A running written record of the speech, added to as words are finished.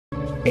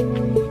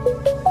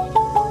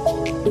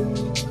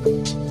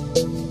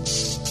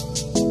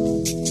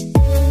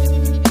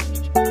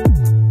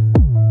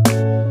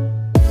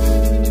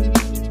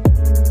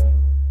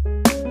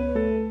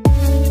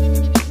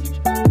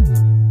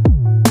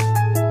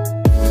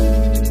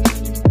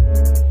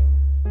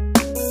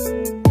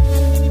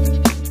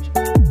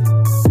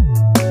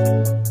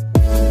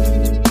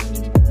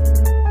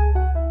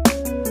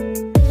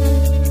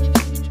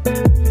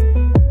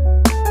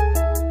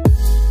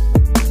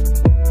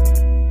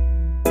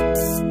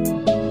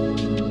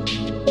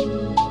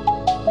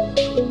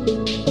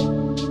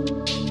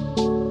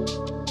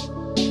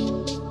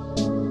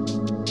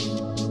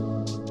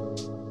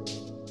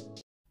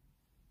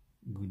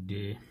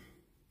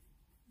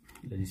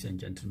Ladies and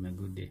gentlemen,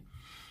 good day.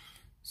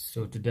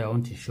 So today I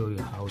want to show you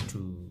how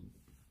to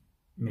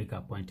make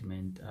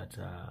appointment at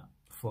a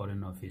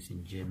foreign office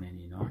in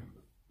Germany,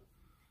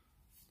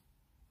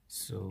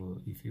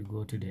 So if you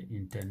go to the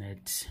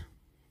internet,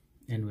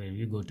 anyway,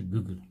 you go to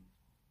Google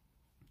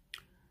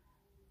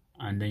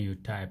and then you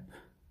type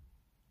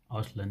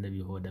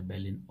Ausländerbehörde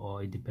Berlin,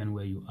 or it depends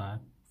where you are.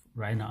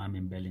 Right now I'm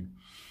in Berlin.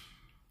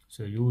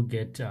 So you will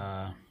get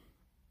the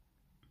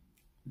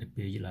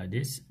page like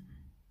this.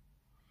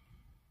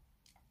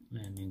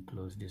 Let me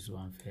close this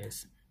one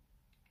first.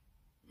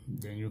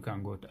 Then you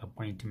can go to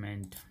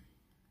appointment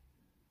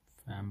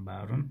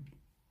Vereinbarung.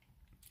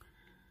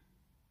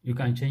 You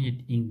can change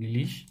it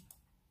English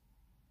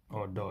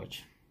or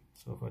Dutch.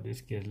 So for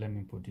this case, let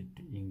me put it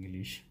to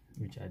English,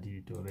 which I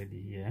did it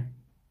already here.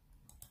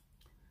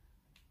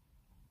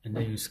 And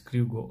then you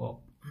scroll go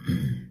up.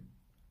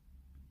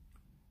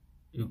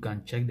 You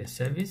can check the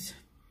service.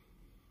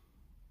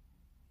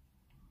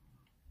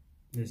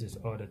 This is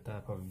all the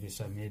type of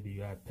visa. Maybe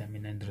you have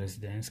permanent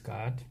residence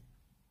card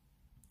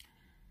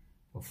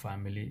for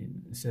family.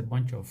 It's a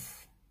bunch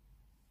of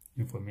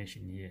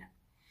information here.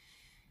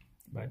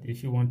 But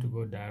if you want to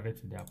go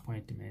direct to the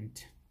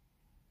appointment,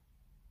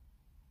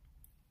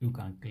 you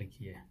can click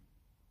here,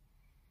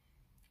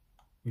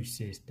 which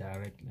says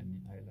direct. Let me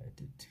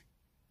highlight it.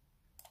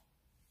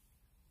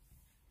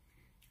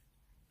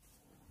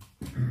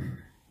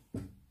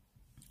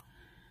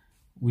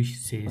 Which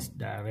says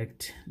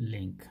direct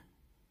link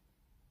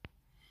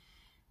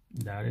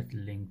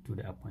to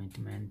the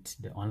appointment,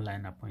 the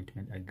online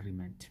appointment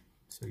agreement.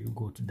 So you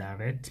go to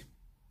direct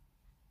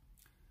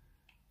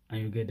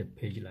and you get a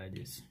page like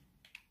this.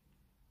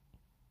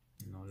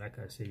 Like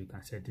I say, you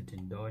can set it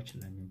in Dutch.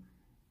 Let me,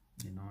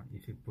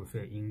 if you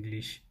prefer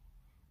English,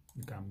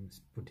 you can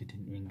put it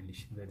in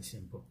English. Very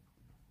simple.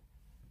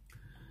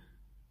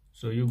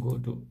 So you go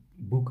to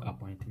book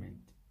appointment.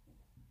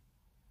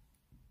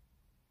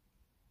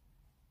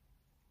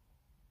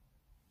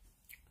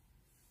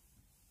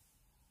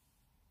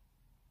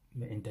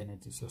 The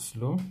internet is so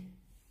slow.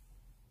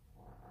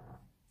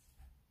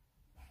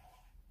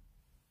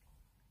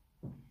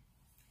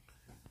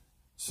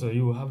 So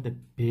you will have the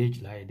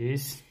page like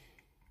this.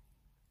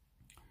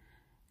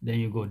 Then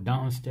you go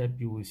down step,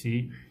 you will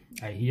see,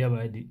 I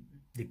hereby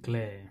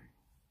declare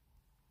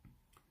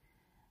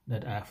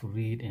that I have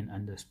read and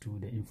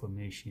understood the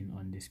information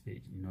on this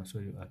page. So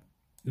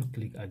you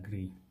click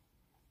agree.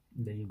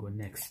 Then you go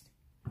next.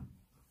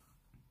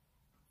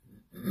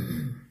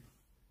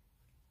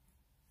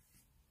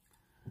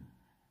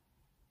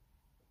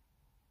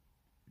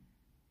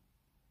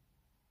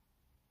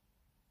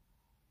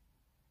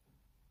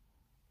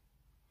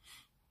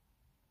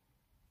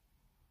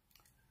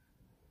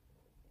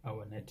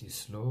 Our net is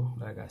slow,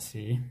 like I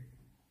say.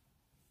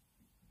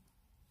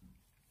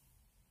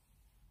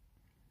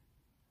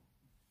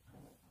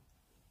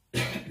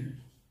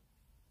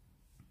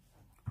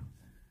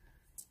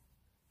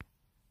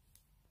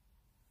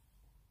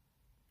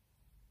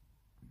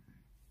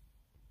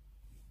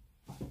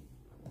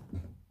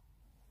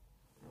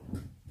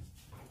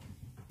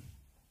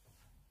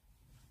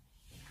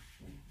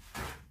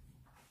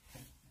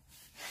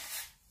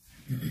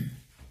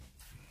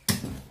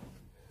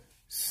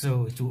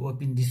 So it will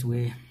open this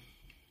way.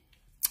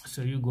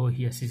 So you go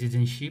here,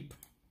 citizenship,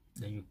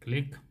 then you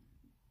click.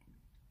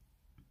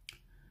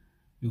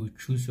 You will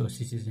choose your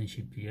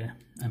citizenship here.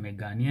 I'm a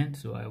Ghanaian,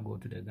 so I'll go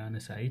to the Ghana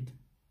side.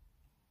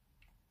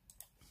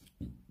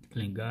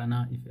 Click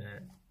Ghana. If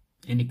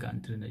any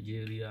country,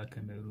 Nigeria,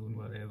 Cameroon,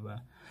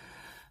 whatever,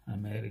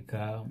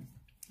 America,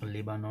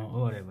 Lebanon,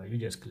 or whatever, you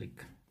just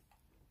click.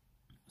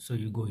 So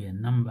you go here,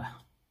 number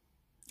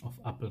of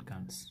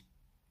applicants.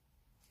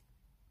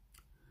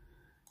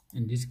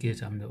 In this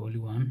case, I'm the only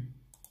one,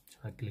 so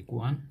I click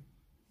 1.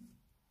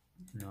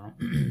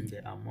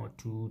 There are more,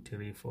 2,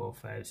 3, 4,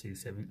 5,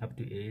 6, 7, up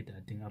to 8. I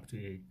think up to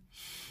 8.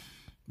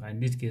 But in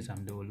this case,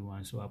 I'm the only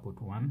one, so I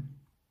put 1.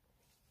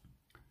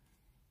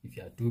 If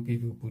you are 2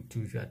 people, put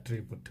 2. If you are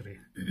 3, put 3.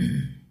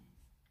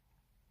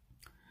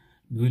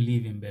 Do you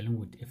live in Berlin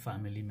with a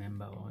family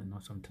member or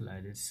something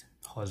like this,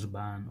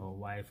 husband or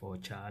wife or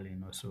child?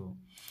 So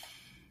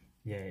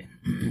yeah,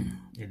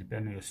 it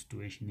depends on your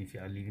situation. If you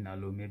are living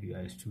alone, maybe you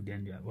are a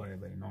student, you are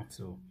whatever,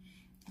 So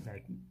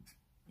like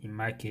in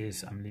my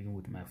case, I'm living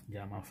with my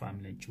German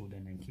family and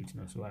children and kids,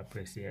 so I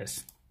press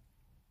yes.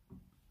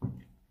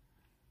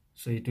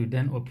 So it will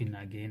then open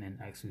again and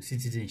ask you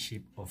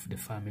citizenship of the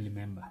family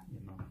member,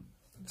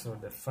 So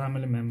the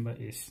family member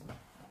is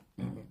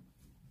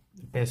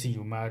the person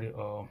you marry,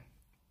 or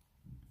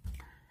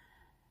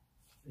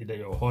either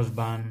your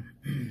husband,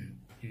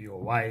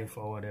 your wife,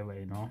 or whatever,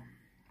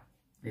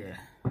 Yeah.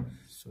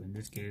 So in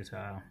this case,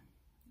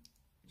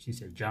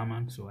 she's a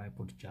German, so I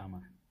put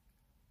German.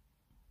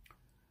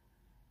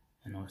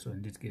 And also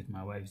in this case,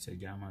 my wife is a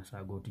German, so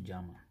I go to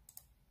German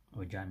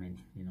or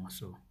Germany,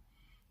 So,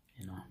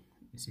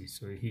 you see,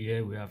 so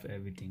here we have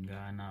everything.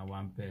 Ghana,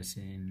 one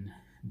person.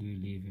 Do you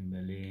live in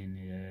Berlin?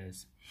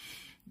 Yes.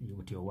 You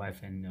with your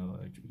wife and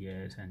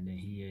yes. And then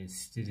here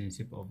is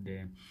citizenship of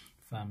the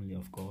family,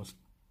 of course,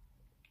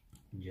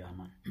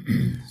 German.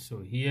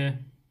 So here,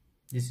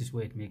 this is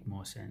where it makes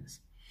more sense.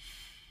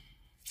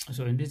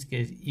 So in this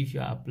case, if you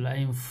are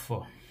applying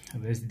for a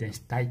residence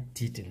type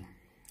title,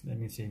 let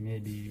me say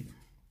maybe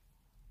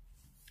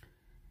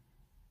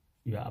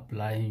you are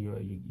applying,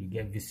 you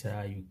get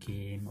visa, you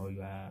came, or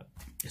you are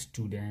a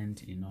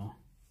student,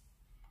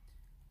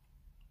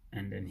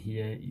 and then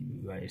here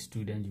you are a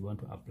student, you want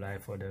to apply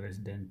for the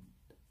resident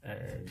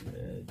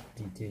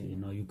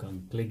detail, you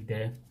can click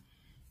there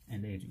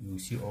and then you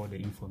see all the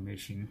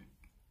information,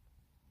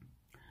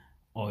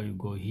 or you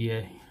go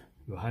here,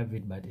 you have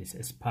it but it's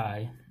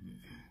expired,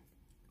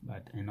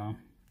 but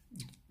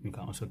you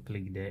can also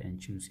click there and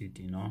choose it,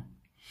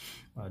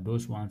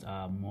 those ones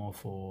are more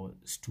for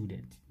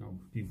students,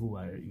 people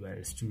who you are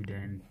a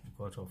student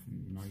because of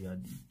you are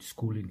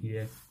schooling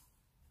here.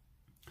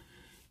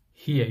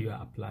 Here you are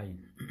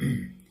applying.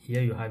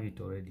 Here you have it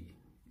already.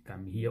 You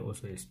can be here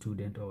also a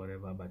student or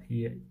whatever, but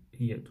here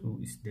too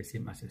is the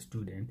same as a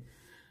student,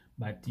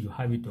 but you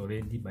have it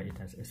already, but it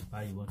has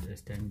expired. You want to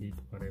extend it,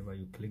 whatever,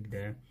 you click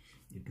there,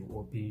 it will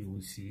open, you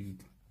will see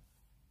it.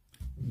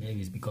 Maybe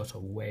it's because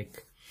of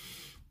work,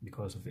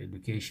 because of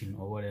education,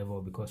 or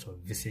whatever, because of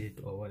visit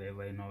or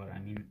whatever, you know what I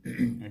mean.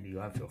 And you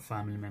have your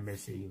family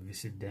members, say you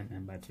visit them,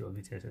 and but your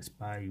visa has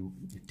expired, you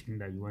think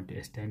that you want to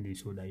extend it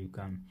so that you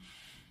can,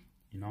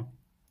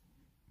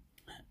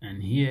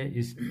 And here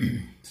is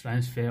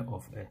transfer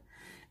of a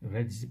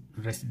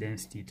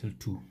residence title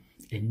to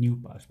a new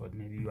passport.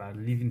 Maybe you are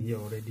living here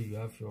already, you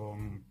have your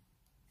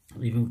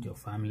living with your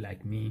family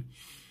like me,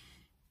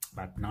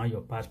 but now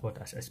your passport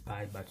has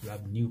expired, but you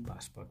have new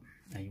passport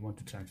and you want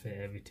to transfer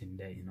everything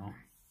there, you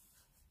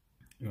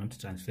want to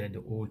transfer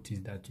the old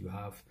things that you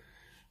have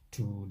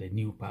to the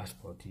new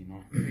passport,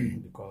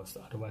 because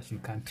otherwise you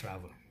can't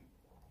travel,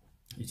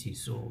 you see.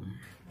 So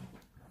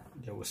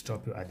they will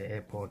stop you at the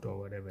airport or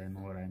whatever,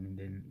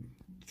 then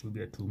it will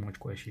be too much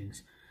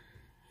questions.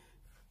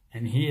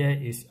 And here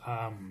is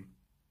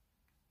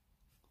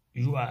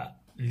you are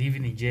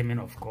living in Germany,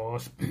 of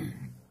course.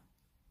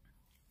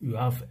 You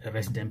have a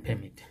resident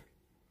permit,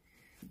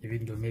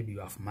 even though maybe you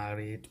have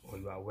married or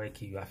you are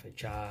working, you have a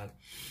child,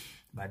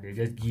 but they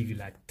just give you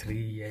like 3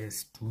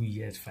 years, 2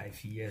 years,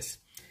 5 years.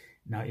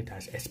 Now it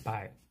has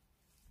expired,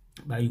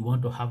 but you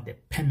want to have the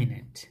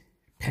permanent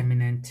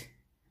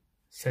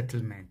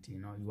settlement,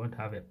 you want to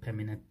have a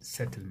permanent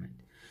settlement.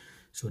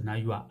 So now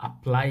you are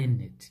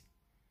applying it,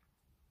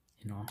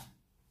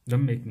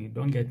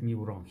 don't get me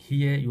wrong.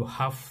 Here you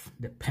have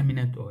the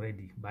permanent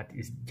already, but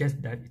it's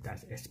just that it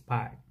has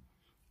expired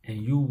and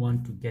you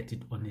want to get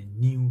it on a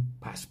new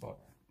passport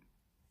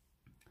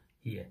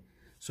here.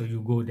 So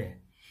you go there,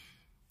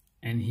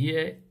 and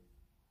here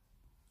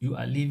you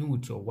are living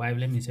with your wife.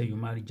 Let me say you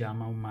marry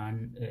German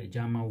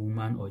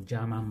woman or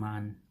German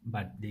man,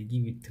 but they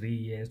give you 3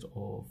 years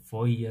or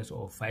 4 years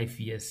or 5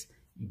 years.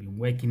 You've been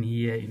working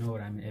here, you know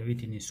what I mean,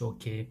 everything is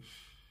okay.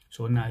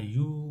 So now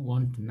you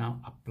want to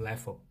now apply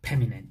for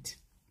permanent,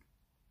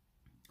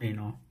 you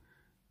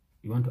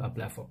want to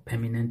apply for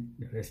permanent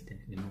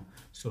residence,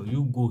 So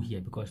you go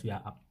here because you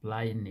are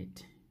applying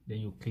it. Then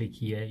you click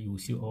here, you will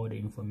see all the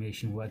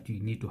information, what you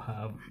need to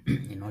have,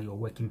 your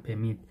working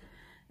permit.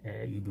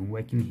 You've been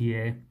working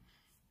here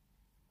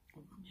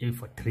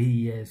for 3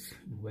 years,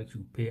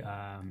 you pay,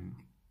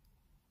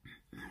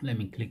 let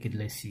me click it,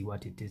 let's see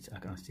what it is. I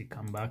can still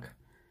come back.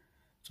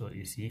 So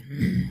you see,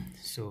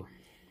 so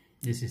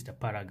this is the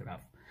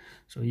paragraph.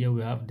 So here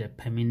we have the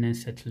permanent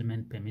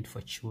settlement permit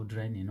for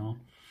children,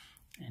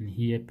 and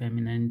here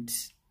permanent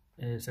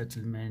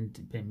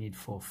settlement permit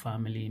for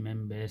family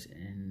members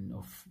and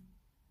of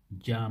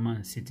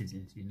German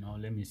citizens,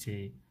 let me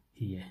say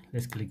here,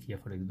 let's click here,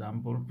 for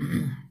example.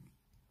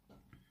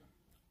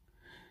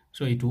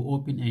 So it will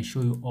open and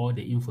show you all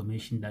the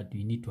information that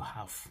you need to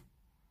have.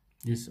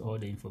 This is all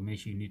the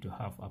information you need to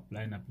have.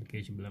 Apply an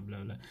application, blah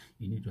blah blah.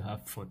 You need to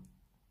have for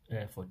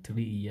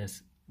 3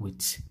 years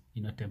with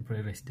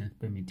temporary residence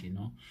permit.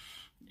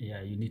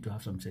 Yeah, you need to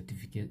have some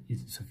certificate.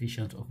 It's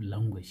sufficient of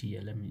language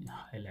here. Let me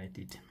highlight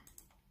it.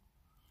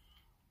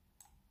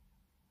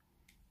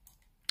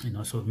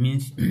 So it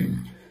means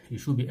you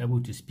should be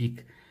able to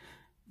speak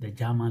the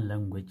German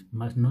language.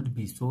 Must not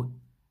be so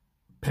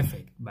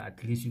perfect, but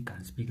at least you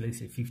can speak, let's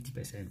say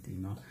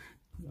 50%.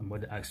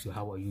 Somebody asks you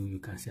how are you, you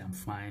can say I'm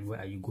fine. Where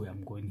are you going?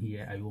 I'm going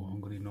here. Are you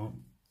hungry?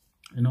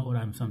 You know what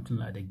I'm something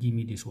like that. Give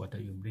me this water,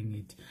 you bring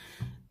it.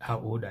 How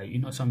old are you? You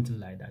know, something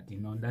like that. You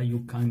know, that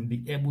you can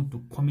be able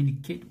to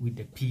communicate with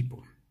the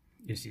people.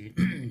 You see,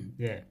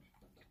 yeah.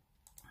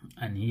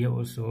 And here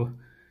also,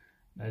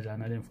 there's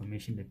another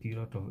information: the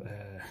period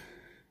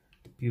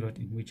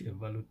in which a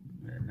valid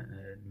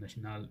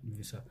national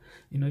visa.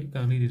 You know, you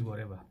can read it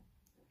whatever.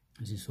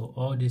 You see, so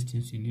all these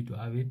things you need to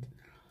have it.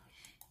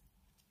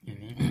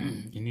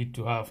 You need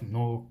to have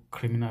no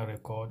criminal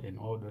record and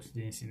all those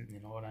things. You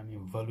know what I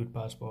mean? Valid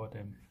passport,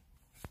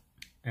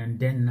 and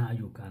then now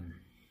you can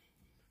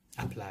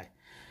apply.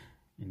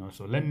 You know,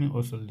 so let me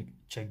also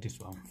check this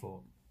one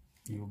for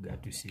you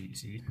got to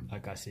see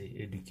like I say,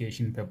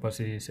 education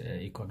purposes,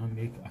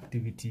 economic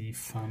activity,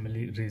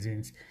 family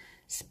reasons,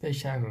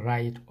 special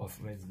right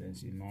of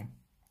residence. You know,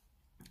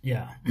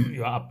 yeah,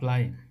 you are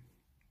applying.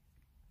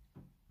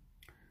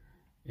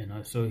 You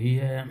know, so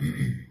here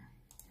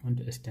I want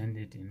to extend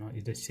it. You know,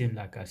 it's the same.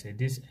 Like I said,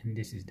 this and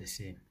this is the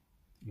same.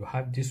 You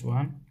have this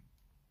one,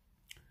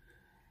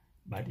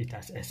 but it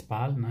has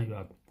expired. Now you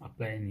are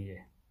applying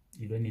here.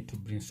 You don't need to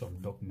bring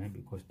some document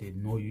because they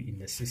know you in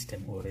the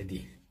system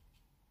already.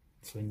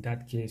 So in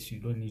that case, you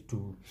don't need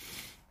to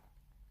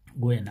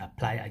go and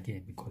apply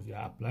again because you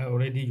apply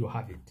already, you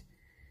have it.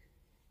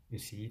 You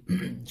see,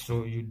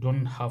 so you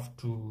don't have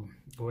to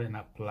go and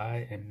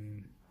apply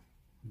and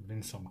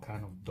bring some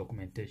kind of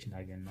documentation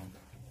again. No.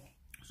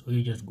 So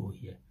you just go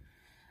here,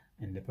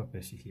 and the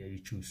purpose is here. You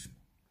choose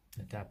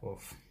the type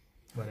of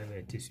whatever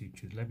it is you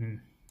choose. Let me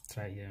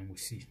try here and we'll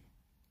see.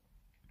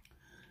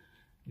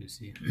 You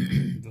see,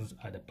 those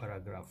are the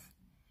paragraph.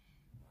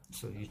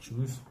 So you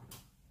choose.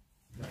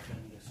 Let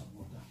me get some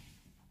water.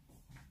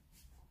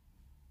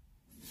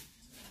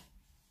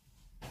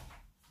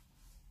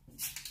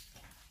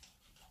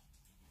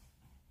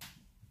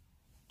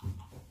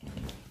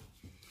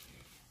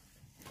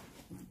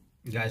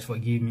 Guys,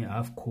 forgive me, I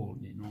have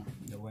cold, you know,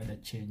 the weather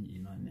change, you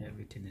know, and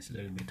everything is a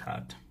little bit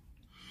hard.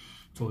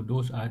 So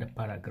those are the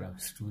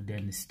paragraphs: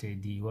 student,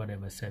 study,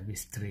 whatever,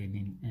 service,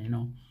 training. You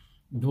know,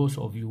 those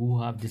of you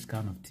who have this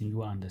kind of thing,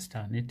 you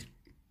understand it.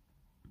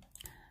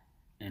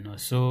 You know,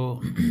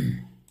 so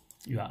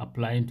you are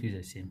applying to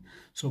the same.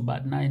 So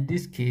but now in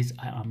this case,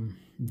 I am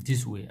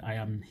this way. I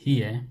am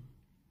here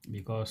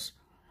because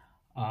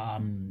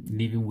I'm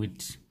living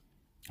with,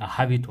 I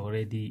have it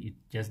already.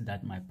 It's just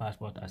that my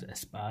passport has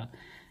expired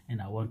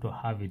and I want to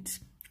have it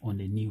on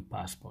the new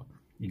passport.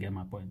 You get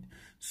my point?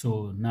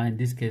 So now in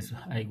this case,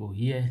 I go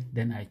here,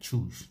 then I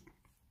choose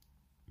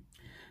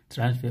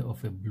transfer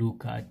of a blue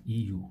card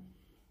EU,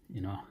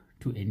 you know,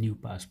 to a new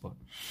passport.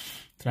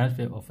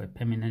 Transfer of a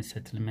permanent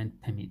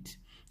settlement permit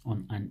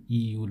on an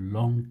EU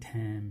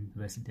long-term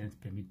residence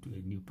permit to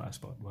a new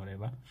passport,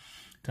 whatever.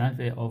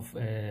 Transfer of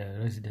a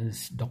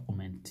residence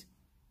document,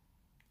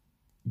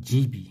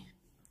 GB,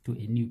 to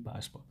a new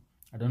passport.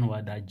 I don't know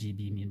what that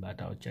GB means, but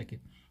I'll check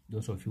it.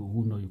 Those of you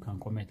who know, you can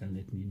comment and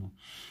let me know.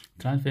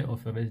 Transfer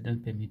of a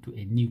residence permit to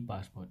a new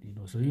passport, you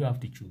know, so you have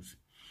to choose.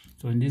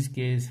 So in this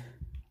case,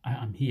 I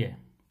am here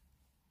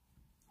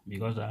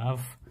because I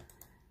have,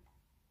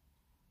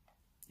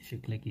 if you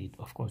click it,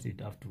 of course it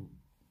have to,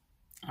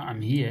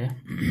 I'm here.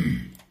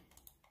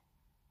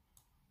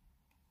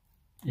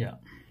 Yeah,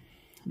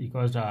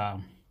 because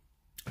I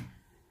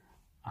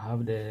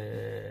have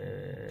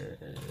the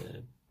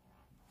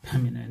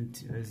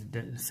permanent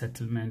resident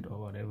settlement or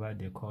whatever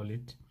they call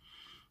it,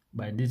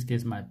 but in this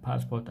case my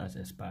passport has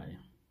expired,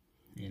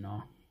 you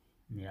know.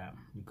 Yeah,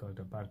 because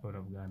the passport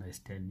of Ghana is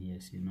 10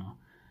 years, you know.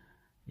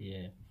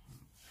 Yeah.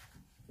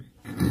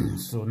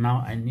 So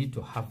now I need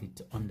to have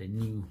it on the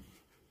new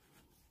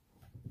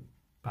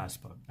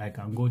passport. I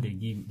can go,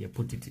 they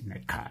put it in a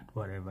card,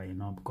 whatever, you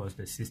know, because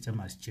the system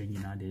has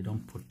changed now. They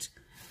don't put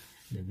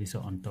the visa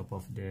on top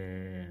of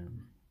the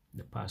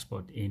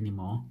passport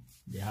anymore.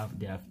 They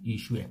have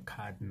issued a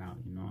card now,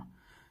 you know.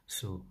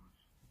 So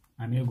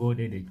I may go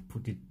there, they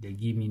put it, they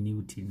give me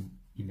new thing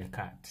in the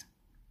card.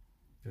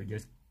 They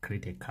just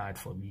create a card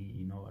for me,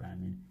 you know what I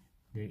mean.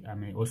 I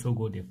may also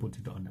go, they put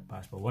it on the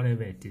passport,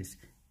 whatever it is,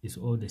 it's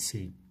all the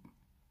same.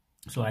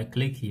 So I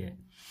click here,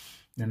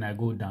 then I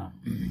go down.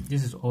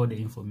 This is all the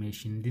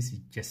information. This is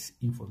just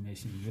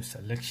information. Your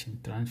selection,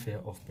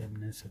 transfer of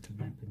permanent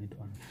settlement permit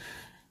on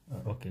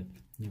okay,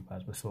 new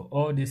passport. So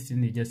all this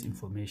thing is just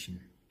information.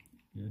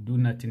 You do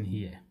nothing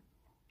here.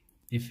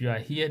 If you are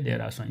here,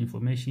 there are some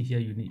information here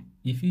you need.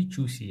 If you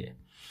choose here,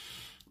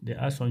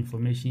 there are some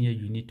information here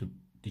you need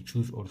to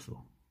choose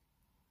also,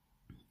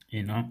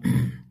 you know.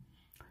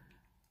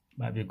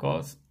 But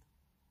because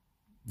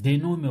they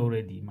know me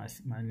already,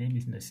 my name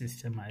is in the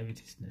system, my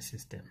everything is in the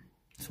system,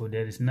 so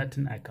there is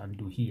nothing I can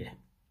do here.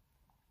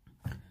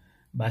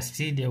 But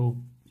still, they will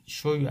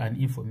show you an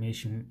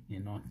information, you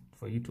know,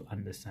 for you to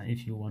understand.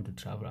 If you want to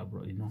travel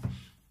abroad, you know,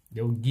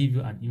 they will give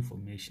you an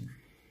information,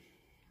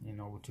 you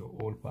know, with your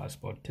old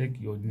passport. Take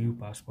your new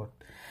passport,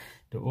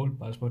 the old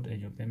passport,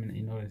 and your permanent,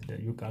 you know,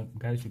 that you can,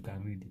 guys, you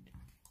can read it.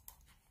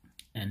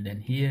 And then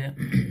here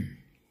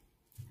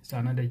it's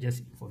another just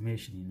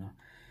information, you know,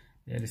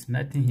 There is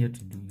nothing here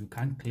to do. You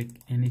can't click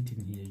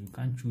anything here. You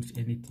can't choose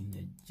anything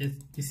here.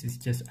 This is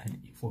just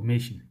an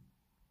information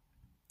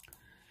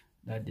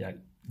that they are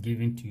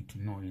giving to you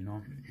to know, you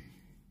know.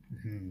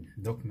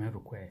 Document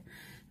required.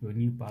 Your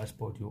new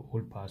passport, your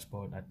old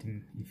passport. I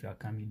think if you are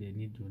coming, they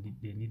need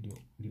your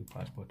new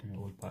passport and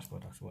your old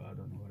passport as well. I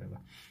don't know, whatever.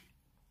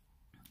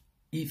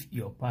 If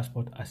your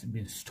passport has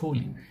been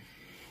stolen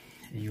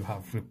and you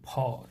have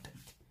reported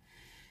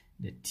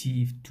the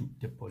thief to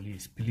the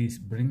police, please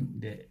bring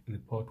the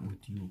report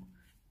with you,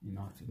 you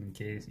know, in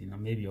case, you know,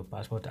 maybe your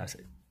passport has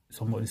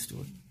somebody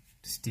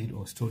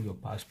stole your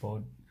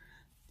passport.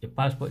 The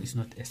passport is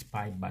not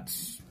expired, but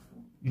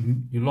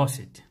you lost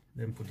it.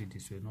 Let me put it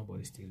this way: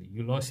 nobody stole it.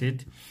 You lost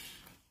it,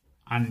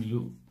 and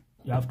you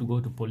have to go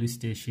to police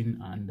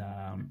station and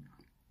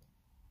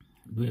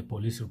do a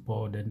police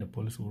report. Then the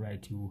police will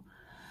write you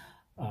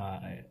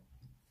a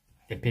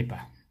paper,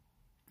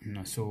 you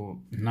know.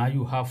 So now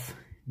you have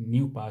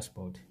new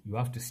passport. You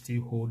have to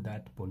still hold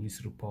that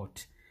police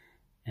report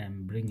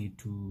and bring it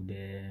to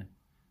the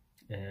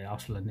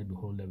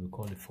Ausländerbehörde. We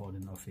call it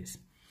foreign office.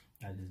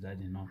 That is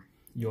that, you know,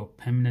 your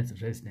permanent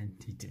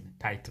resident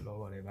title or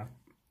whatever,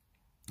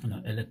 you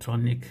know,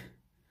 electronic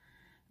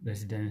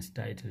residence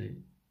title,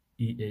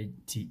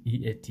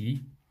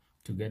 EAT,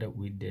 together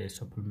with the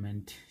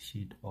supplement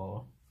sheet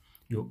or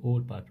your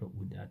old passport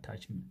with the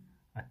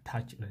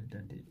attached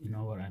resident, you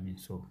know what I mean.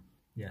 So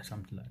yeah,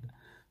 something like that.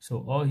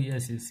 So all here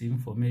is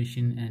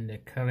information and the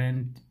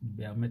current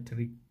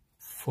biometric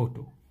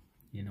photo,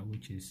 you know,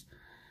 which is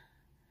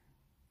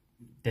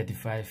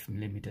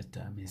 35mm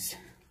times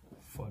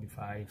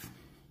 45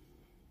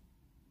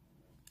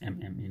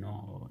 you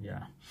know,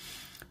 yeah.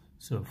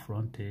 So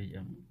frontage,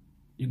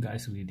 you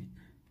guys read it,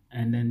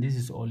 and then this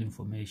is all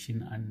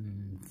information,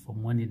 and for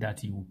money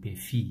that you will pay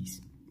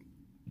fees,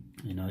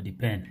 you know. It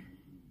depends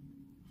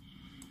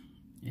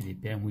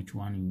which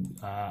one you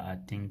are. I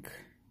think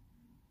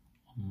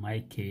on my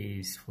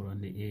case, for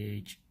the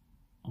age,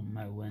 on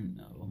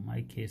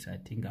my case, I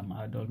think I'm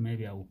adult,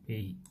 maybe I will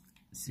pay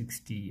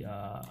 60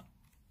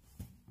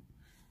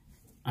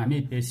 I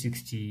may pay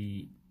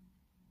 67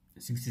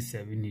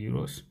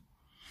 euros.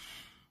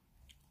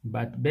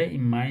 But bear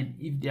in mind,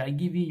 if they are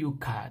giving you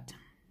card,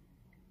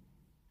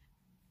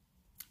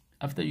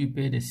 after you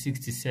pay the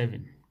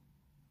 67,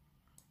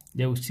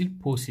 they will still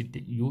post it.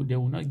 They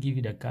will not give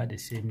you the card the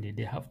same day.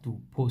 They have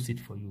to post it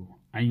for you,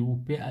 and you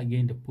will pay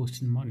again the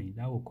posting money.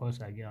 That will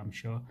cost again, I'm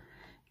sure.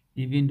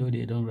 Even though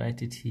they don't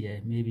write it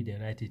here, maybe they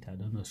write it, I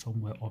don't know,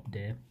 somewhere up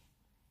there,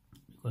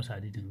 because I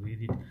didn't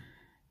read it.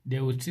 They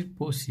will still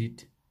post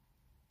it,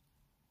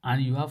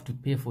 and you have to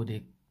pay for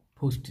the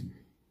posting.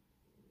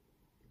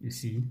 You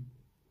see,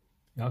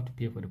 you have to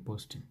pay for the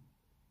posting,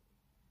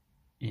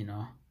 you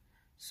know.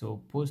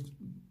 So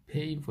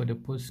paying for the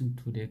posting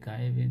to they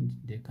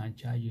can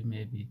charge you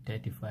maybe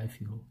 35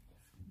 euros,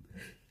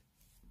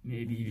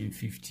 maybe even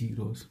 50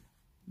 euros.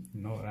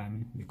 You know what I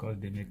mean? Because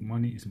they make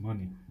money is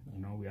money. You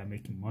know, we are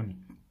making money.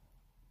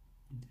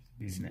 It's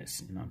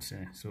business, you know what I'm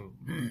saying? So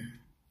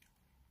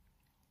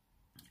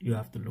you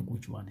have to look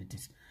which one it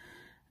is.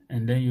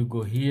 And then you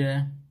go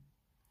here,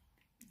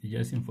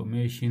 just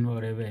information,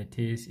 whatever it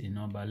is, you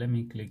know. But let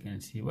me click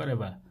and see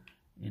whatever,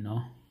 you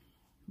know.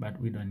 But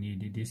we don't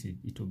need it.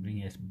 It will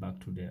bring us back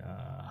to the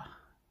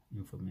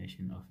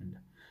information of it.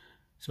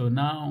 So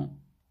now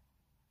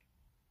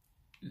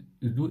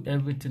you do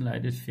everything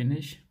like this,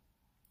 finish.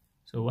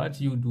 So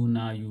what you do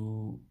now,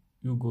 you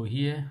go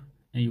here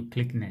and you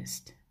click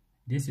next.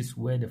 This is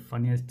where the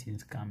funniest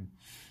things come.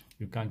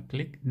 You can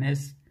click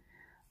next.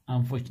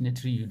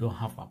 Unfortunately, you don't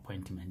have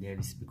appointment. There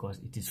is, because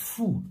it is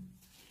full.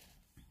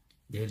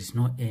 There is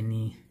not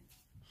any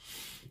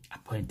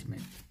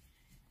appointment,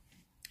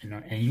 you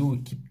know, and you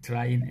will keep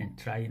trying and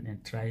trying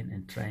and trying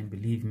and trying.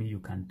 Believe me, you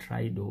can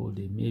try the whole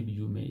day. Maybe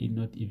you may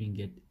not even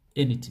get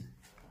anything,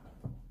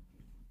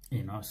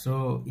 you know.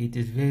 So it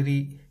is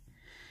very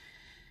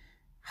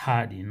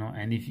hard, you know.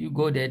 And if you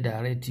go there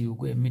direct, you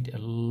go and meet a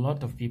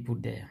lot of people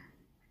there.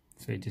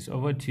 So it is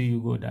over to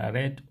you, go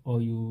direct,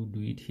 or you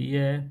do it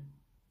here,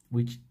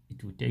 which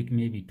it will take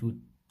maybe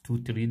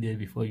 2-3 days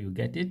before you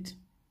get it.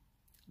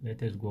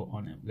 Let us go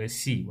on and let's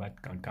see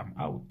what can come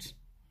out.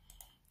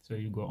 So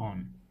you go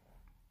on.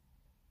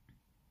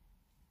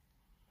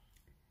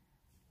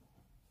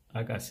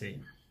 Like I say,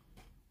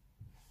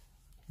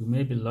 you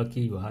may be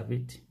lucky you have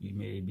it. You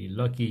may be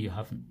lucky you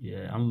have,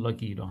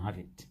 unlucky you don't have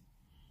it.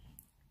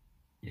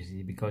 You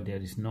see, because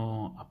there is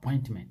no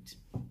appointment.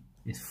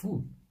 It's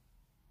full,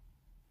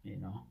 you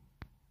know.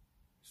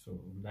 So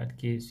in that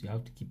case, you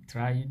have to keep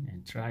trying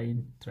and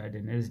trying. Try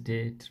the next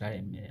day,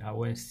 try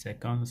hours,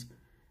 seconds.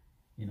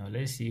 You know,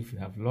 let's see if you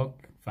have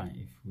luck. Fine.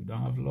 If we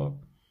don't have luck,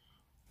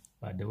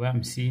 but the way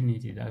I'm seeing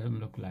it, it doesn't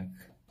look like,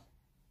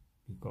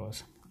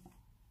 because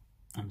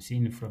I'm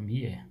seeing it from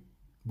here.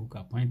 Book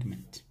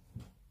appointment.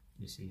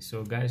 You see.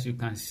 So guys, you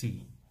can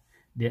see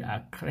there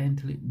are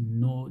currently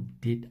no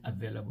date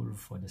available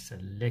for the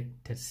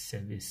selected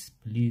service.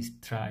 Please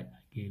try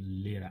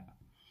again later.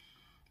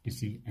 You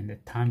see, and the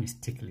time is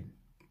ticking.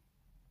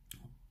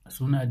 As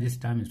soon as this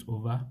time is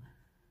over,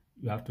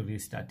 you have to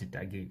restart it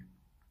again.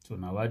 So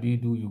now what do?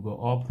 You go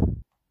up,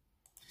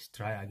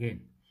 try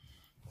again.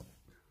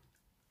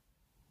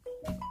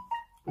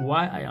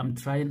 Why I am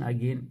trying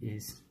again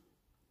is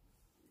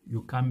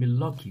you can be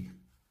lucky.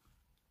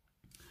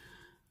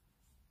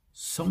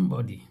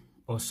 Somebody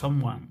or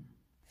someone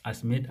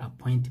has made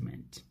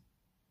appointment,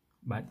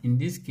 but in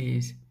this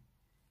case,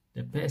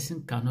 the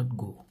person cannot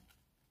go,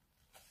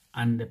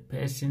 and the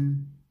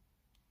person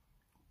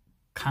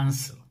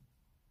cancel.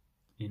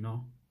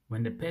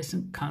 When the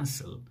person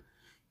cancel,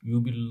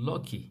 you'll be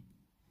lucky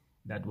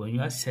that when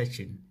you are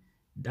searching,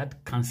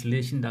 that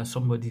cancellation that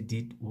somebody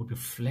did will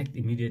reflect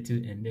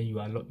immediately, and then you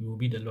will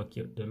be the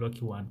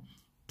lucky one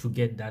to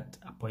get that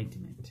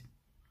appointment.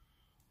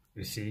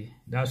 You see,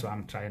 that's why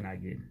I'm trying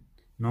again.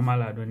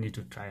 Normally, I don't need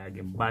to try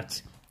again,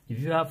 but if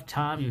you have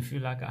time, you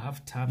feel like I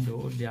have time the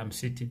whole day I'm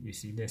sitting, you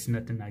see, there's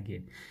nothing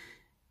again.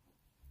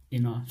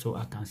 So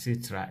I can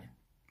still try.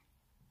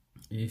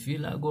 If you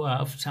feel like, I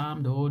have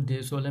time the whole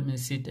day, so let me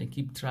sit and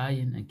keep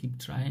trying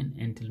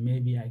until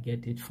maybe I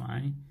get it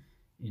fine.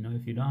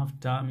 If you don't have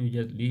time, you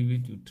just leave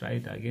it, you try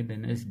it again the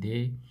next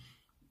day.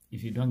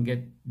 If you don't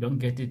get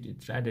it, you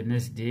try the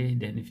next day.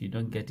 Then if you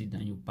don't get it,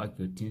 then you pack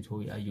your things,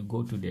 you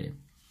go to the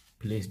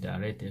place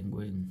direct and go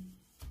and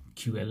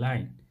queue a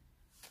line,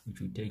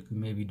 which will take you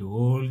maybe the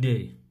whole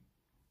day.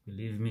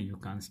 Believe me, you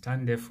can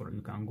stand there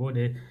you can go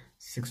there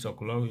 6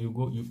 o'clock,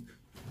 you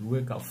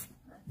wake up,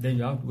 then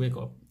you have to wake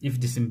up. If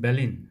this in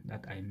Berlin,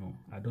 that I know,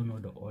 I don't know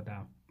the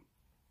other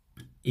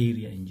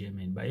area in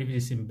Germany, but if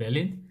it's in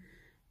Berlin,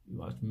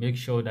 you have to make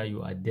sure that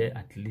you are there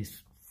at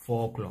least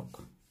 4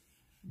 o'clock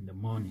in the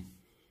morning,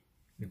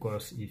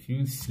 because if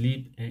you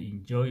sleep and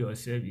enjoy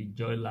yourself,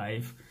 enjoy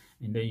life,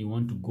 and then you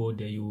want to go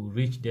there, you will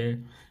reach there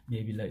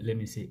maybe, like, let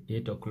me say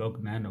 8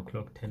 o'clock, 9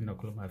 o'clock, 10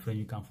 o'clock, my friend,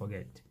 you can't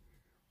forget,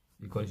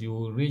 because you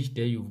will reach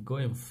there, you go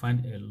and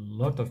find a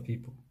lot of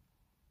people,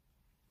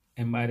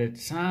 and by the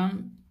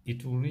time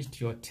it will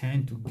reach your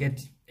turn to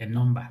get a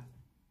number,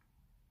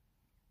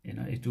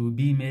 it will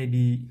be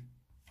maybe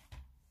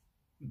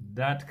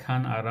that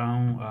can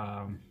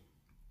around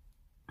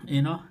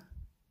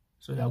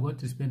so you are going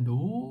to spend the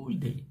whole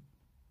day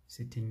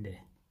sitting there,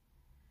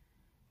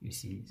 you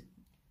see,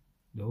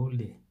 the whole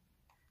day.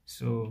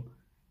 So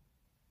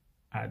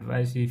I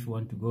advise you, if you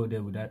want to go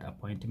there without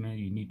appointment,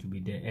 you need to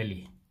be there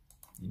early.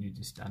 You need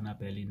to stand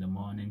up early in the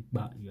morning,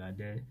 but you are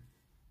there,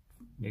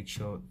 make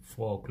sure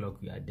 4 o'clock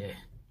you are there.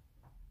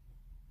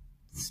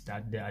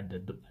 Start there at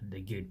the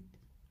gate.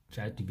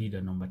 Try to be the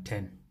number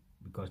 10,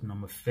 because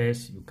number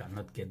first, you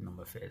cannot get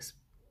number first.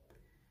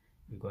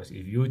 Because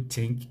if you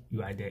think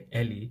you are there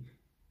early,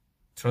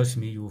 trust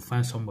me, you will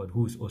find somebody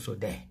who is also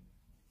there.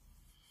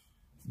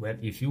 Well,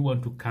 if you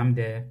want to come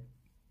there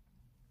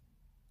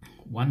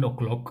 1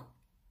 o'clock,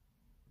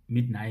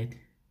 midnight,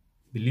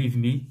 believe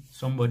me,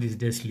 somebody is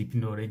there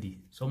sleeping already.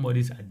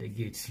 Somebody is at the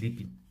gate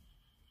sleeping.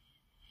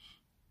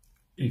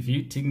 If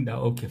you think that,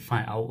 okay,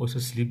 fine, I'll also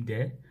sleep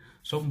there,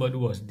 somebody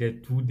was there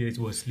 2 days,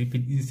 was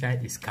sleeping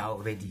inside his car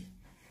already.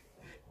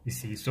 You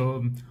see,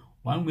 so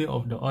one way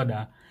or the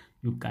other,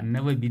 you can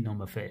never be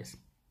number first.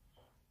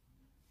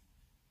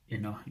 You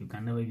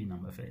can never be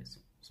number first.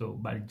 So,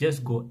 but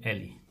just go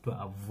early to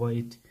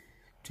avoid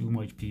too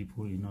much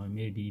people.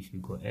 Maybe if you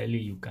go early,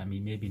 you can be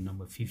maybe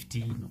number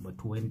 50, number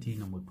 20,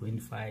 number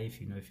 25,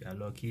 if you are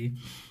lucky.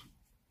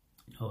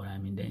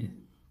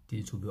 Then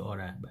things will be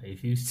alright. But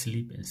if you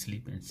sleep, like,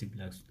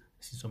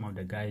 see some of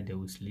the guys, they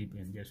will sleep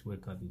and just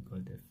wake up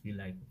because they feel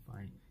like,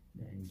 fine,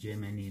 in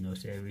Germany,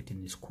 so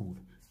everything is cool.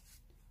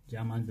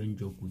 Germans don't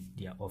joke with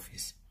their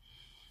office.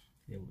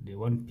 They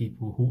want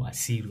people who are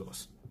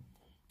serious.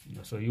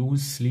 So you will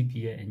sleep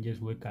here and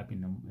just wake up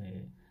in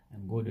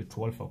and go to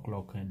 12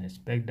 o'clock and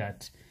expect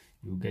that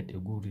you get a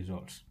good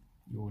result.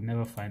 You will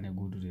never find a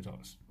good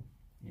result.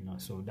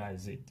 So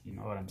that's it. You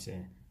know what I'm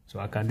saying? So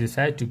I can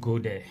decide to go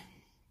there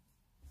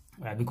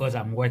because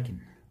I'm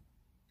working.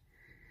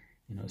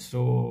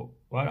 So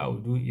what I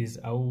will do is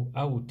I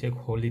will take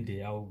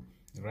holiday. I will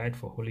write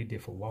for holiday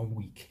for 1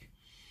 week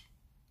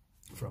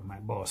from my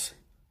boss.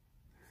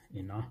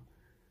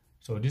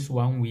 So this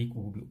 1 week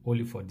will be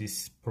only for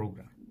this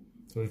program.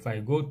 So if I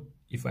go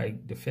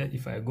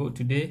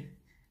today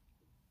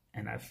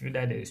and I feel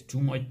that there is too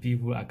much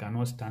people, I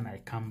cannot stand,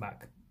 I come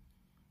back.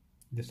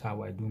 That's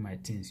how I do my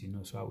things.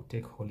 So I will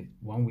take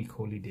 1 week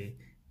holiday,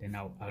 then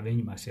I'll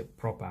arrange myself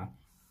proper,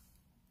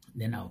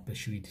 then I'll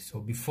pursue it. So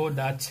before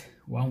that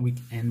 1 week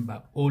end,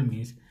 by all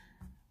means,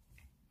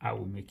 I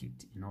will make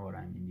it. You know what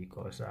I mean?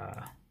 Because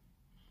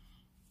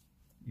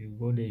you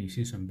go there, you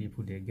see some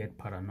people, they get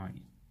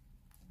paranoid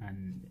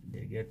and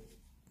they get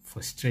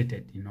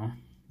frustrated,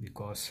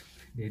 because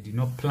they did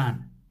not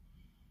plan.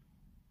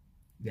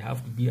 They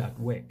have to be at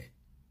work.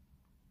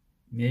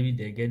 Maybe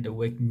they get the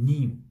work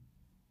new,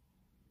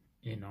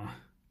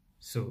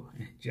 So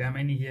in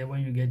Germany here,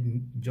 when you get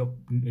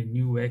a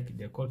new work,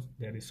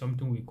 there is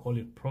something we call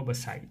it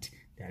probezeit.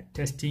 They are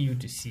testing you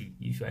to see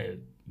if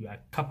you are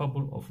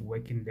capable of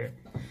working there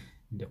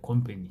in the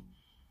company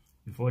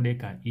before they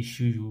can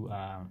issue you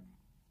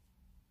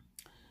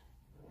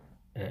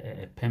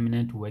a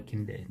permanent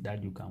working there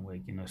that you can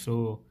work,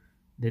 So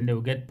then they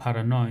will get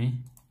paranoid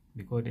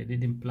because they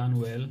didn't plan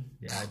well.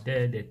 They are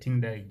there, they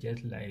think that it's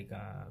just like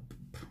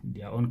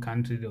their own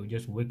country. They'll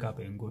just wake up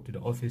and go to the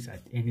office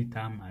at any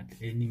time, at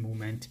any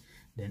moment,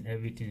 then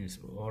everything is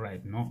all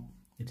right. No,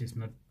 it is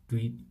not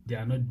doing. They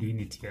are not doing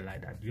it here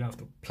like that. You have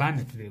to plan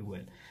it very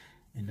well,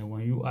 and then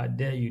when you are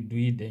there, you do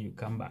it, then you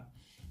come back.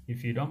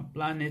 If you don't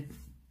plan it,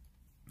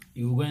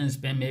 you go and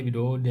spend maybe the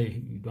whole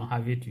day, you don't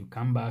have it, you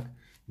come back,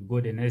 you go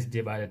the next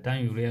day. By the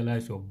time you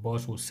realize your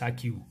boss will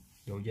sack you,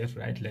 they'll just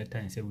write letter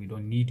and say, we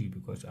don't need you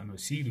because you are not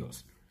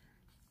serious.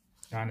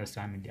 You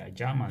understand me? They are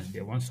Germans.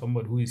 They want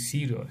somebody who is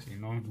serious,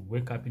 to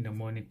wake up in the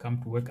morning,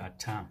 come to work at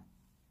time.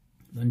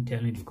 Don't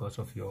tell me because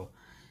of your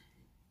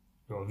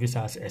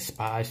visas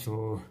expire,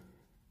 so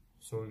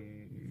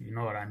you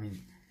know what I mean.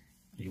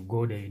 You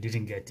go there, you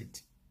didn't get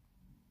it.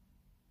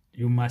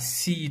 You must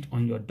see it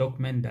on your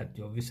document that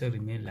your visa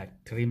remain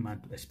like 3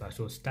 months to expire.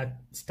 So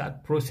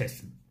start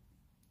processing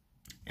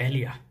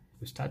earlier.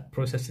 You start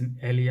processing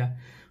earlier.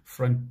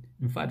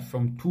 In fact,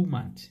 from 2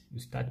 months, you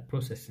start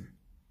processing.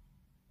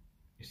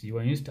 You see,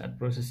 when you start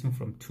processing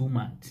from 2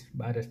 months,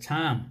 by the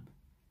time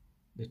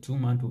the 2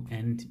 months will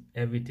end,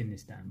 everything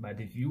is done. But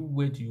if you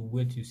wait,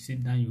 you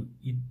sit down, you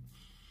eat,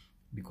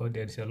 because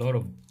there's a lot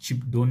of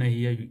cheap donor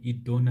here. You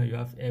eat donor, you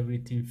have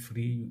everything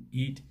free, you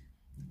eat,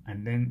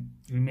 and then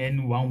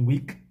remain 1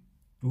 week,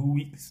 2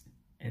 weeks,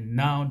 and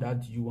now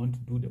that you want to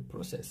do the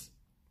process,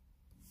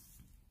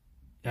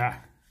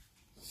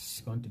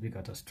 it's going to be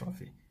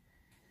catastrophic.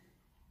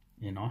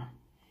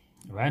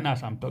 Right now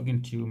as I'm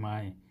talking to you,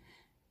 my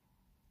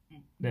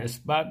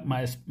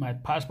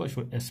passport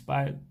should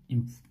expire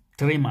in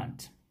 3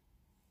 months.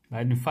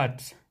 But in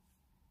fact,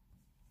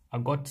 I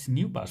got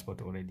new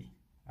passport already.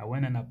 I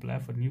went and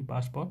applied for new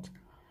passport,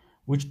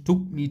 which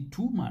took me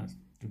 2 months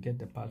to get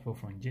the passport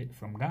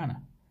from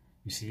Ghana.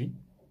 You see,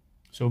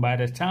 so by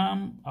the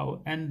time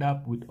I'll end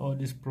up with all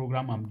this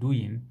program I'm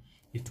doing,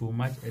 it will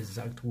match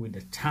exactly with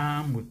the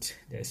time, with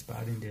the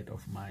expiring date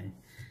of my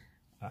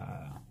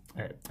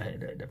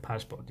the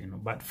passport.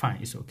 But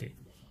fine, it's okay.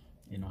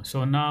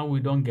 So now we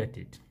don't get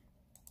it,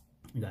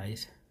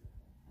 guys.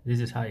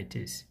 This is how it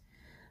is.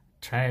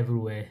 Try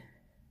everywhere,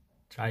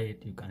 try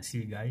it. You can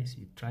see, guys,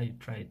 you try,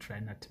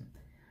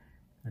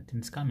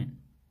 nothing's coming.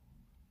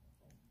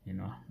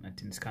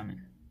 Nothing's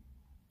coming.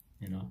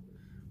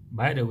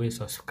 By the way,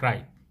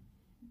 subscribe,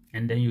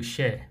 and then you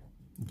share,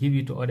 give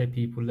it to other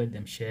people, let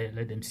them share,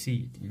 let them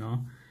see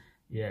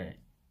it.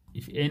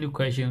 If any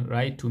question,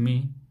 write to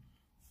me,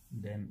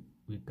 then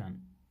we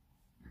can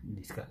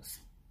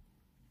discuss.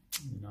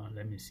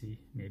 Let me see,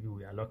 maybe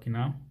we are lucky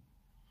now.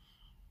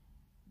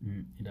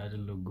 It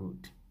doesn't look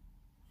good.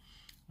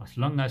 As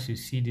long as you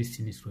see this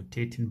thing is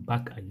rotating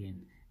back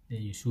again,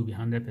 then you should be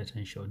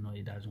 100% sure no,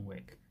 it doesn't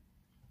work.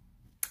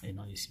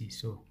 You see.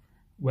 So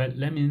well,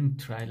 let me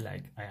try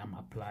like I am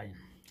applying.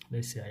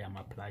 Let's say I am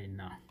applying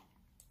now.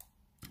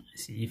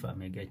 See if I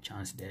may get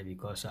chance there,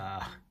 because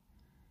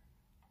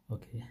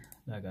okay,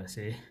 like I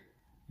say,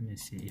 let me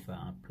see if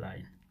I'm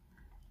applying.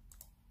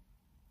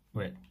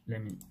 Well,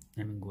 let me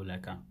go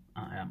like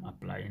I am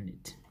applying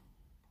it.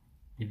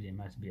 If there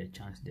must be a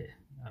chance there,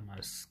 I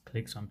must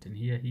click something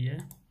here.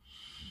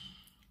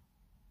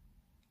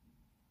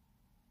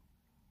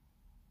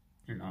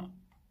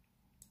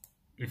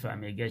 If I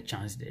may get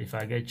chance there. If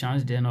I get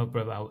chance there, no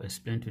problem. I will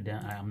explain to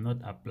them I am not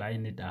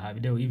applying it.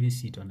 They will even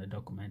see it on the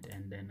document,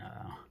 and then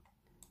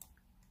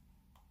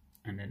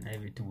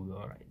everything will be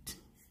all right.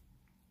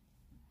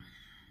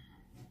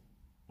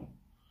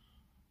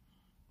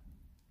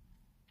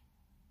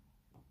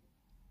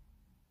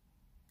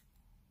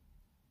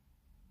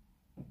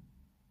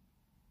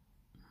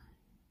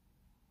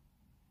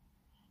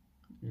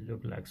 It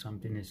looks like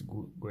something is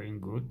going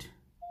good.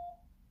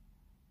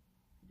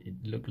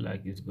 It looks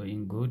like it's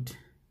going good.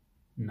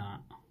 Nah,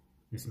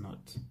 it's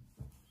not.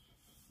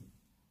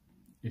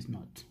 It's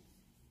not.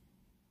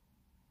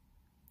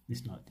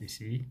 You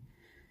see.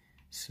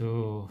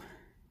 So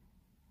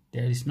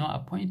there is no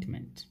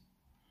appointment.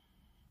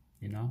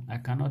 I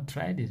cannot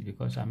try this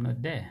because I'm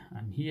not there.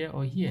 I'm here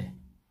or here.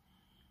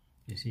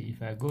 You see,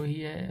 if I go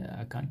here,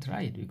 I can't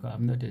try it because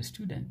I'm not a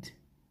student.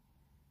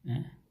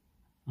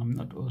 I'm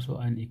not also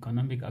an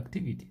economic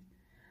activity.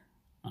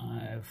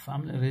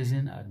 Family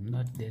reason,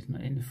 there's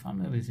not any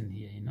family reason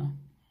here,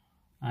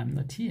 I'm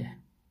not here.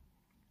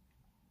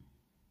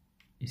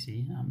 You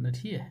see, I'm not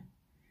here.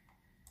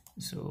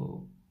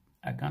 So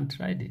I can't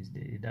try this.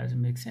 It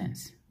doesn't make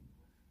sense.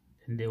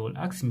 And they will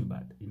ask me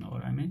about, you know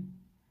what I mean?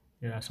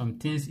 There are some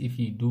things, if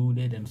you do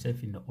they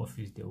themselves in the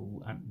office, they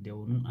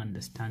will not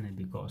understand it,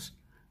 because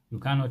you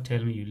cannot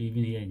tell me you're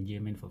living here in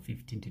Germany for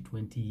 15 to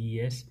 20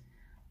 years,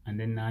 and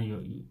then now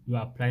you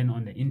are applying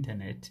on the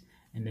internet,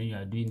 and then you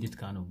are doing this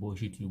kind of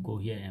bullshit. You go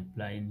here and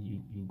applying,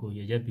 you go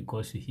here just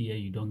because you're here,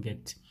 you don't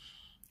get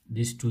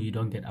this too, you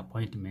don't get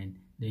appointment,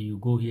 then you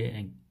go here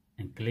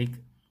and click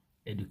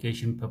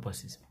education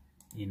purposes,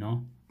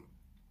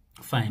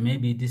 Fine,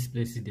 maybe these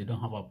places they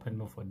don't have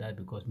appointment for that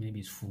because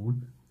maybe it's full.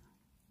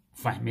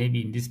 Fine,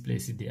 maybe in this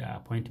place there are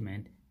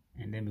appointment,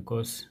 and then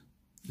because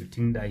you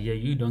think that here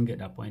you don't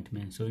get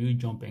appointment, so you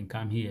jump and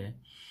come here,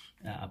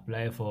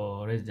 apply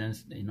for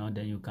residence,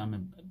 then you come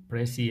and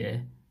press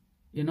here,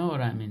 you know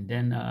what I mean?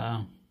 Then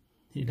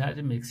it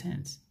doesn't make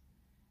sense.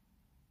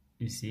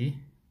 You see,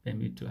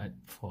 permit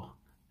for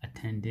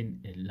attending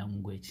a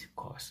language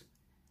course.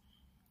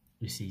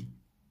 You see,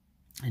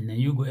 and then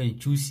you go and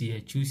choose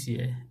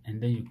here,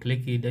 and then you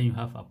click it, then you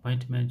have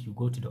appointment, you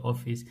go to the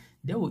office.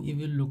 They will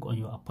even look on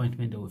your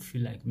appointment, they will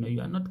feel like, no, you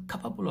are not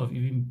capable of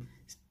even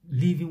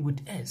living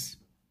with us,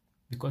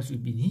 because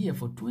you've been here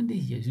for 20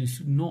 years. You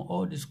should know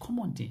all these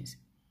common things.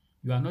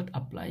 You are not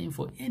applying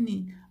for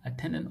any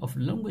attendance of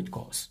language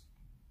course.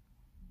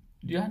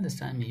 Do you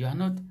understand me? You are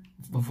not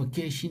for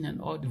vocation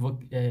and all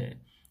the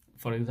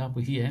for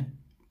example here,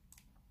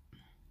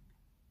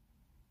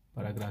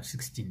 paragraph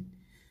 16.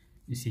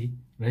 You see,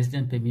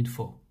 resident permit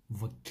for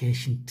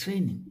vocation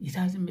training. It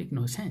doesn't make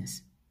no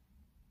sense.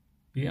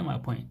 You get my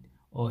point?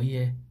 Or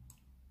here,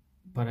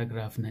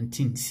 paragraph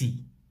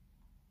 19C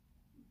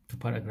to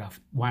paragraph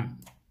 1.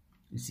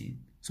 You see,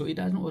 so it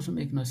doesn't also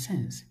make no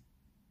sense.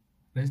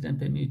 Resident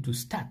permit to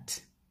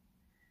start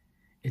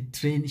a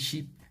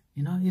traineeship.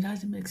 It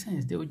doesn't make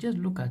sense. They will just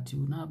look at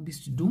you now,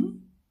 this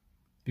doom,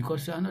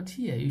 because you are not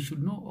here. You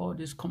should know all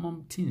these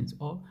common things,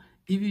 or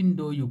even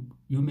though you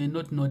may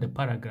not know the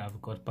paragraph,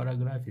 because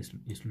paragraph is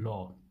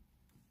law.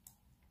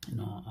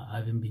 I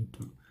haven't been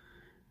to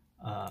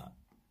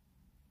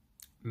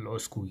law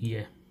school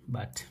here,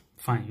 but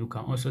fine, you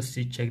can also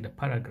still check the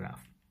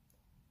paragraph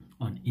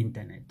on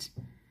internet.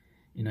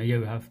 Here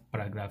we have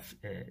paragraph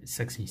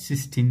section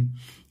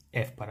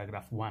 16F,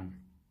 paragraph 1.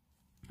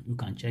 You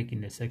can check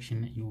in the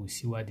section, you will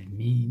see what it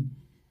means.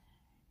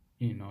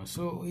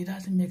 So it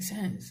doesn't make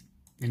sense.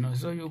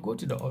 So you go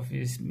to the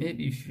office.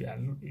 Maybe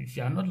if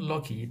you are not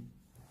lucky,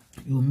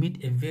 you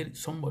meet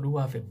somebody who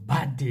have a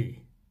bad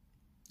day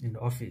in the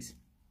office.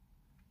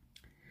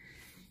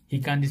 He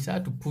can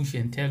decide to push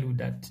and tell you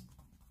that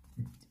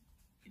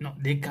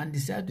they can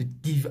decide to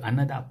give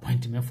another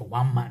appointment for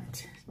 1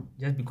 month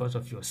just because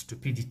of your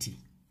stupidity.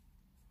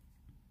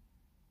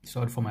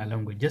 Sorry for my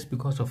language. Just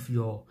because of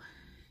your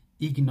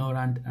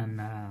ignorant and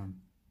how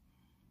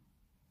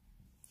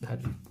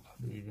do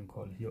you even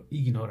call it? You're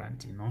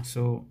ignorant,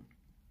 So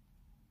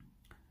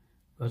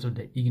because of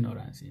the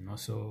ignorance,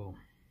 So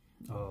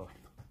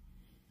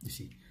you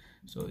see,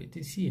 so it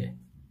is here.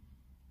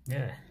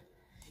 Yeah,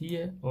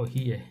 here or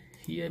here.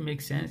 Here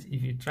makes sense.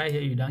 If you try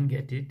here, you don't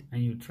get it,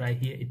 and you try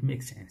here, it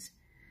makes sense.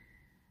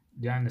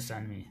 Do you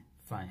understand me?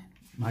 Fine.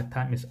 My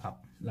time is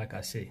up. Like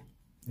I say,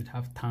 it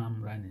have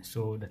time running.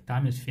 So the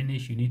time is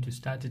finished. You need to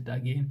start it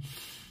again.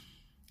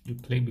 You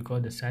click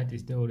because the site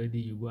is there already.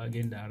 You go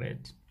again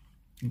direct.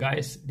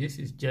 Guys, this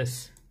is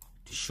just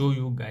to show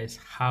you guys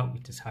how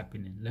it is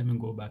happening. Let me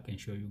go back and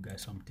show you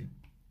guys something.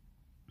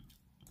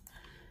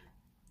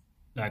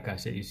 Like I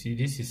said, you see,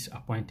 this is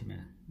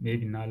appointment.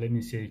 Maybe now let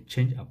me say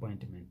change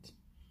appointment.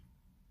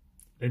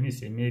 Let me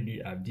say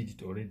maybe I've did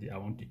it already. I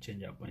want to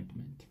change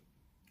appointment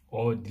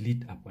or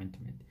delete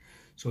appointment.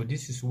 So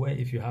this is where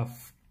if you have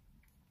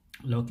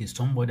lucky,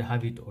 somebody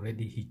have it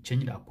already, he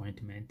changed the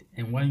appointment,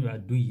 and when you are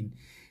doing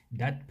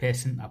that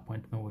person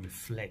appointment will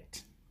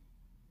reflect,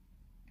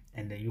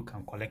 and then you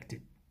can collect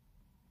it.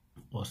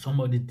 Or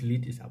somebody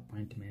delete his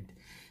appointment,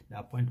 the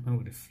appointment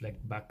will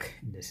reflect back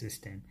in the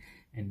system,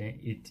 and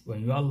then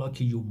when you are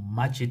lucky, you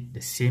match it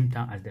the same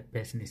time as the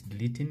person is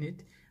deleting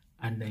it,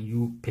 and then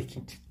you pick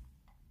it.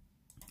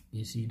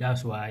 You see,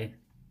 that's why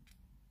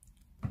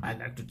I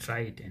like to try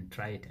it and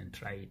try it and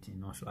try it,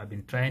 So I've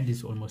been trying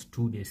this almost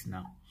 2 days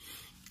now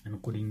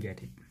and couldn't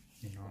get it,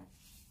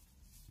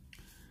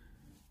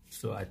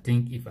 So I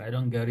think if I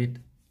don't get it,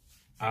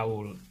 I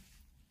will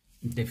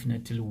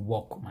definitely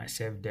walk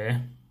myself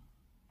there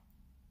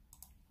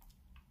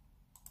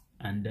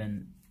and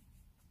then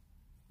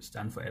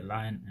stand for a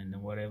line, and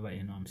then whatever,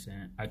 I'm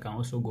saying. I can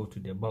also go to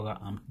the Burger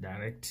Amp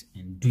direct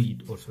and do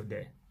it also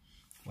there,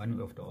 one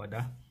way or the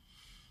other,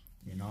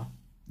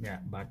 Yeah,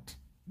 but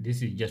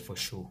this is just for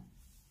show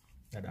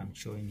that I'm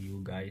showing you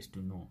guys to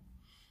know,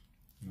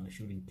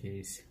 should in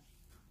case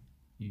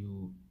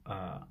you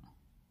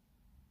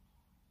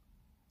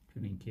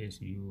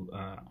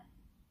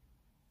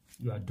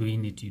you are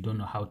doing it, you don't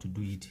know how to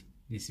do it,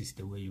 this is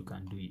the way you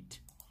can do it,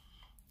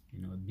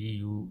 be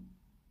you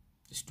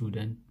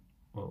student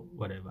or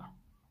whatever,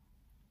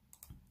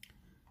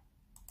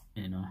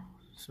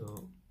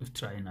 so we're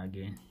trying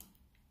again.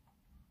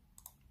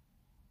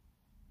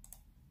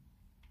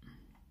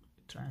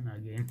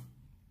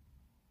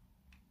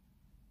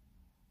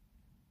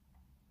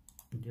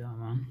 Yeah,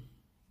 man.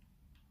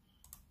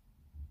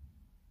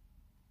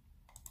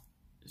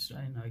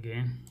 Trying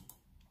again.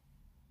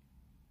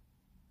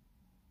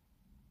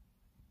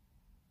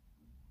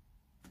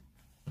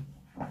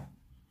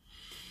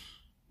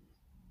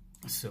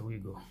 So we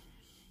go.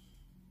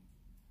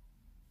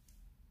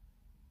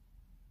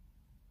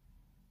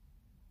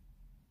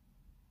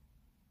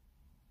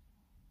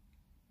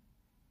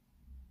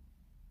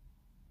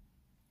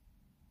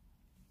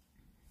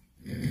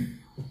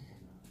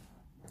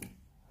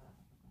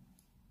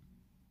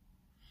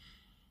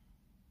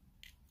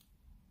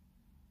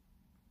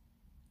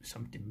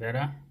 something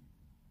better?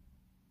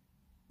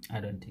 I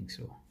don't think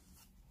so.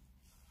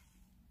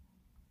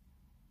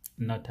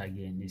 Not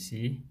again, you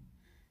see.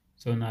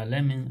 So now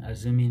let me,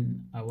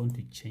 assuming I want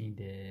to change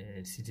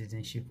the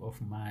citizenship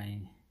of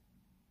mine,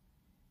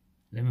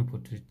 let me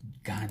put it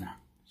Ghana.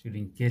 So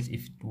in case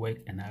if it work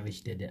and I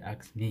reach there, they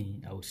ask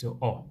me, I will say,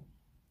 oh,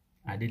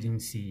 I didn't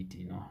see it,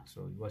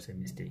 so it was a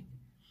mistake.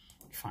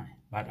 Fine,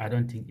 but I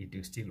don't think it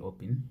will still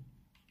open.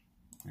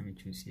 Let me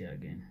choose here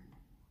again.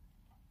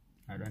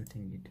 I don't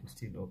think it will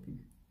still open.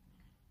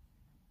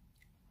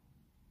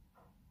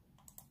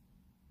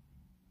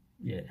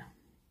 Yeah.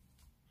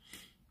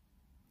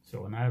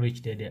 So when I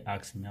reach there, they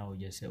ask me, I will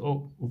just say,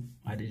 oh,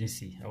 I didn't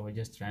see. I was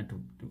just trying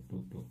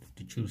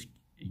to choose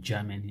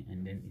Germany,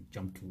 and then it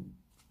jumped to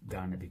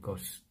Ghana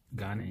because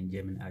Ghana and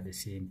Germany are the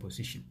same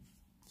position.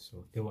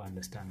 So they will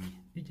understand me.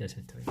 It's just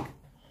a trick.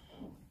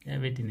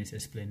 Everything is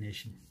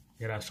explanation.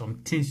 There are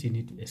some things you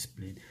need to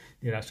explain.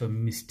 There are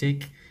some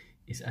mistakes.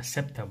 It's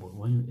acceptable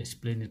when you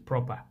explain it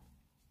proper.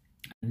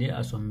 And there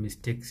are some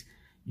mistakes.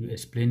 You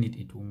explain it,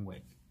 it won't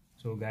work.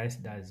 So guys,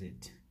 that's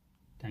it.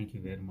 Thank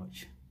you very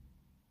much.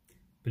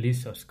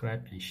 Please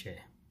subscribe and share.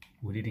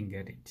 We didn't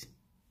get it.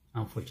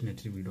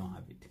 Unfortunately, we don't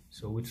have it.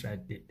 So we'll try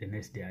the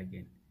next day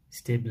again.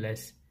 Stay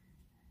blessed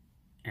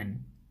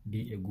and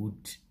be a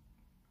good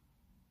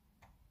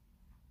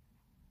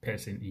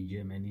person in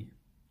Germany.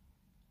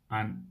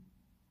 And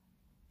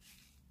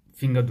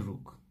finger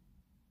druk.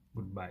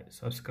 Goodbye.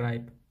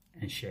 Subscribe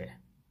and share.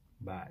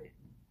 Bye.